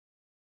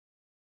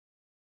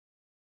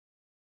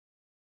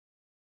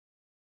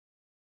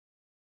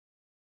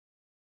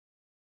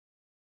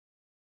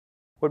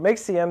What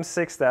makes the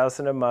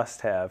M6000 a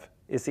must-have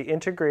is the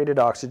integrated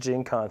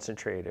oxygen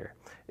concentrator.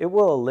 It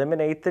will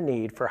eliminate the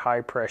need for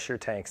high-pressure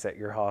tanks at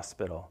your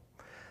hospital.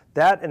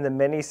 That and the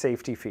many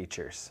safety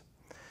features,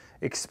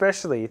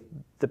 especially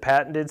the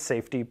patented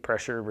safety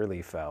pressure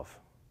relief valve.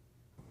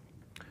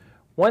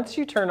 Once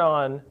you turn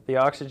on the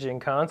oxygen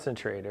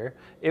concentrator,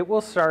 it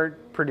will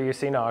start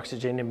producing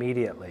oxygen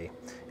immediately.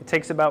 It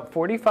takes about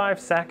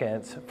 45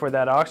 seconds for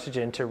that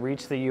oxygen to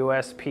reach the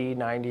USP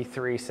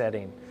 93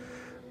 setting.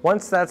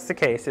 Once that's the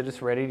case, it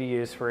is ready to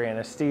use for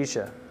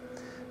anesthesia.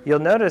 You'll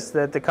notice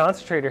that the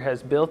concentrator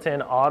has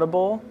built-in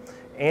audible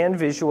and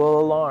visual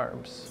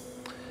alarms.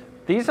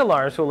 These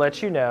alarms will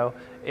let you know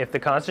if the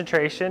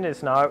concentration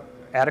is not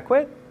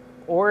adequate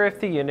or if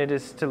the unit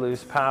is to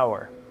lose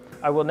power.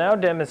 I will now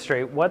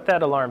demonstrate what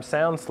that alarm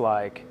sounds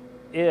like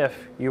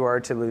if you are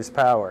to lose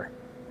power.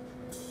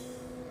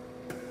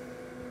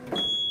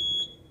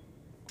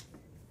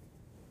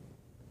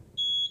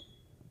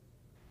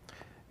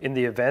 In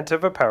the event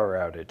of a power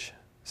outage,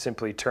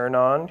 simply turn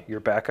on your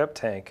backup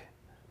tank,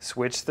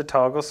 switch the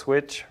toggle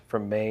switch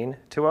from main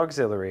to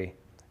auxiliary,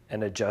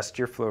 and adjust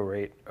your flow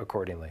rate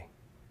accordingly.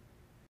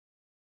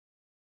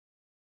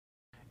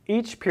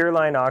 Each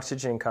PureLine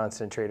oxygen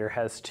concentrator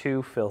has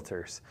two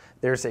filters.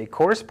 There's a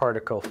coarse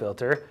particle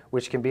filter,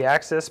 which can be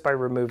accessed by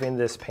removing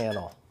this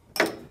panel.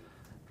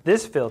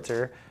 This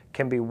filter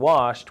can be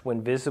washed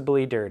when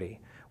visibly dirty.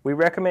 We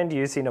recommend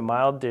using a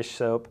mild dish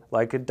soap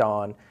like a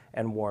Dawn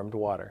and warmed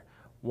water.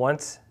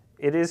 Once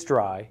it is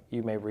dry,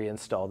 you may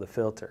reinstall the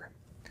filter.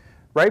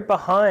 Right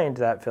behind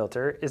that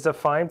filter is a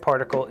fine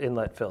particle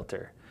inlet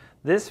filter.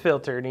 This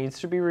filter needs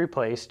to be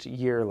replaced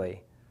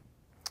yearly.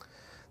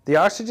 The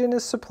oxygen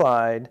is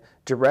supplied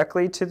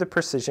directly to the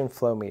precision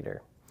flow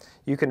meter.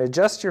 You can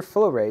adjust your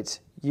flow rates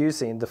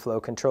using the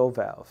flow control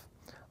valve.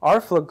 Our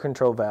flow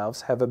control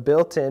valves have a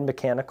built-in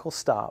mechanical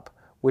stop,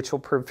 which will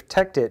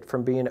protect it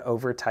from being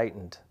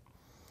over-tightened.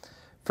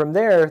 From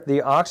there,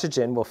 the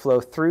oxygen will flow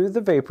through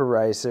the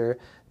vaporizer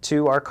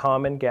to our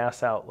common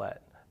gas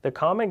outlet. The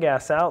common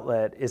gas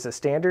outlet is a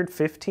standard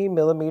 15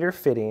 millimeter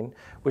fitting,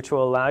 which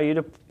will allow you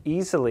to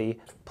easily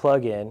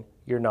plug in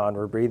your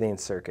non-rebreathing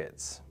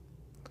circuits.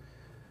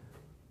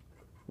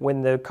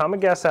 When the common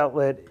gas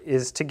outlet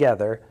is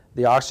together,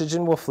 the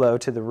oxygen will flow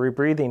to the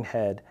rebreathing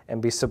head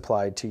and be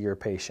supplied to your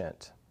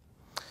patient.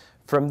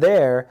 From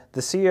there,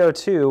 the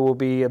CO2 will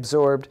be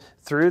absorbed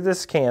through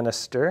this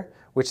canister,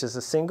 which is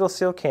a single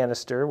seal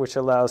canister which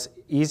allows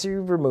easy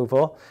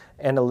removal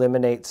and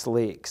eliminates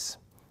leaks.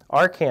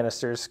 Our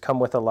canisters come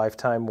with a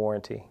lifetime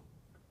warranty.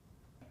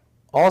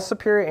 All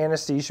Supera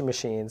anesthesia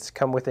machines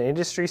come with an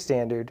industry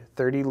standard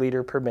 30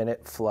 liter per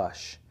minute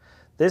flush.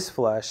 This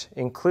flush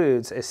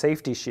includes a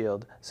safety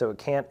shield so it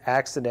can't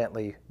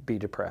accidentally be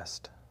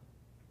depressed.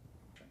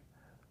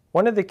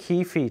 One of the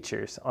key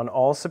features on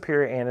all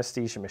Supera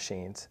anesthesia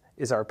machines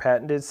is our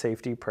patented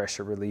safety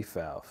pressure relief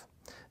valve.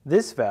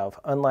 This valve,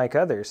 unlike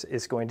others,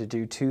 is going to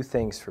do two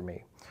things for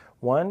me.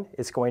 One,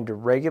 it's going to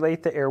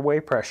regulate the airway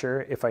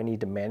pressure if I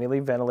need to manually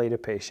ventilate a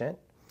patient.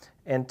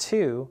 And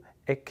two,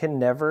 it can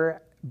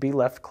never be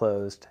left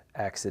closed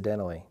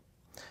accidentally.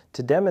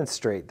 To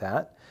demonstrate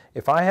that,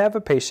 if I have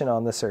a patient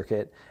on the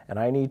circuit and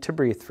I need to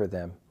breathe for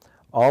them,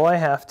 all I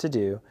have to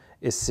do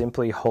is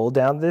simply hold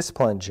down this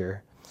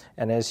plunger,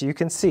 and as you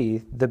can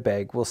see, the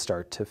bag will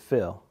start to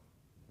fill.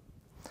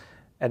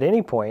 At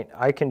any point,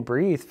 I can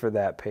breathe for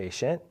that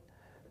patient,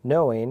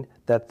 knowing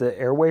that the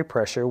airway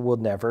pressure will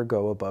never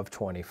go above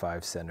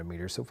 25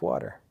 centimeters of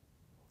water.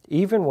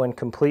 Even when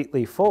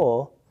completely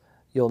full,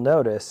 you'll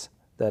notice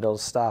that it'll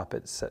stop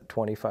at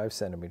 25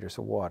 centimeters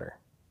of water.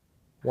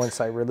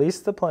 Once I release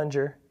the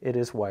plunger, it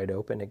is wide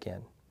open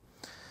again.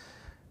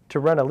 To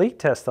run a leak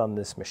test on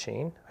this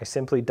machine, I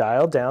simply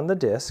dial down the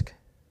disc,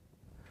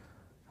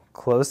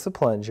 close the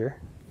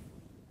plunger,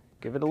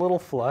 give it a little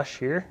flush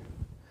here.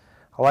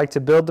 I like to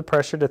build the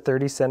pressure to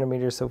 30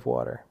 centimeters of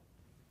water.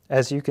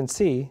 As you can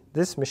see,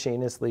 this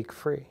machine is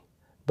leak-free.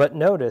 But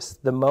notice,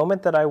 the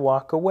moment that I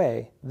walk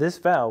away, this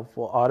valve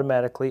will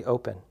automatically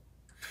open.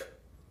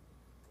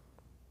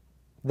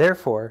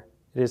 Therefore,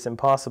 it is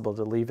impossible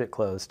to leave it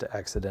closed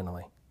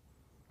accidentally.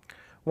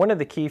 One of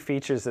the key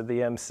features of the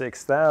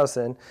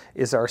M6000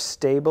 is our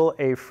stable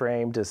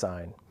A-frame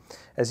design.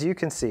 As you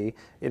can see,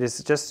 it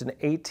is just an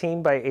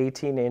 18 by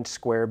 18 inch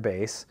square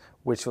base,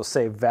 which will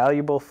save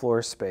valuable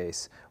floor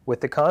space.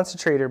 With the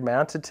concentrator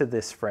mounted to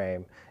this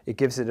frame, it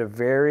gives it a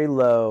very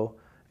low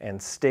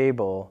and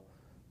stable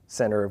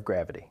center of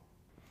gravity.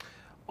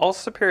 All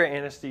Supera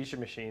anesthesia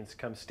machines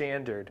come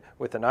standard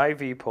with an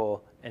IV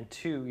pole and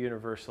two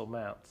universal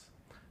mounts.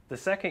 The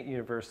second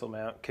universal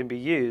mount can be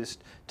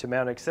used to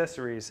mount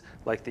accessories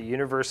like the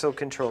universal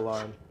control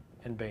arm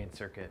and Bain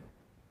circuit.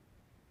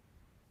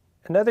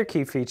 Another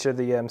key feature of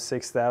the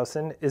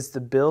M6000 is the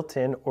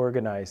built-in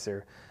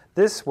organizer.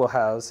 This will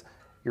house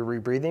your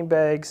rebreathing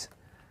bags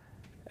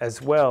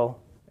as well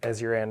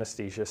as your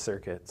anesthesia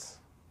circuits.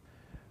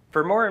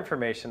 For more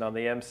information on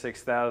the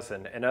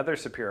M6000 and other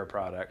Supera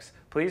products,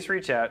 please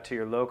reach out to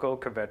your local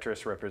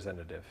Covetrus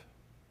representative.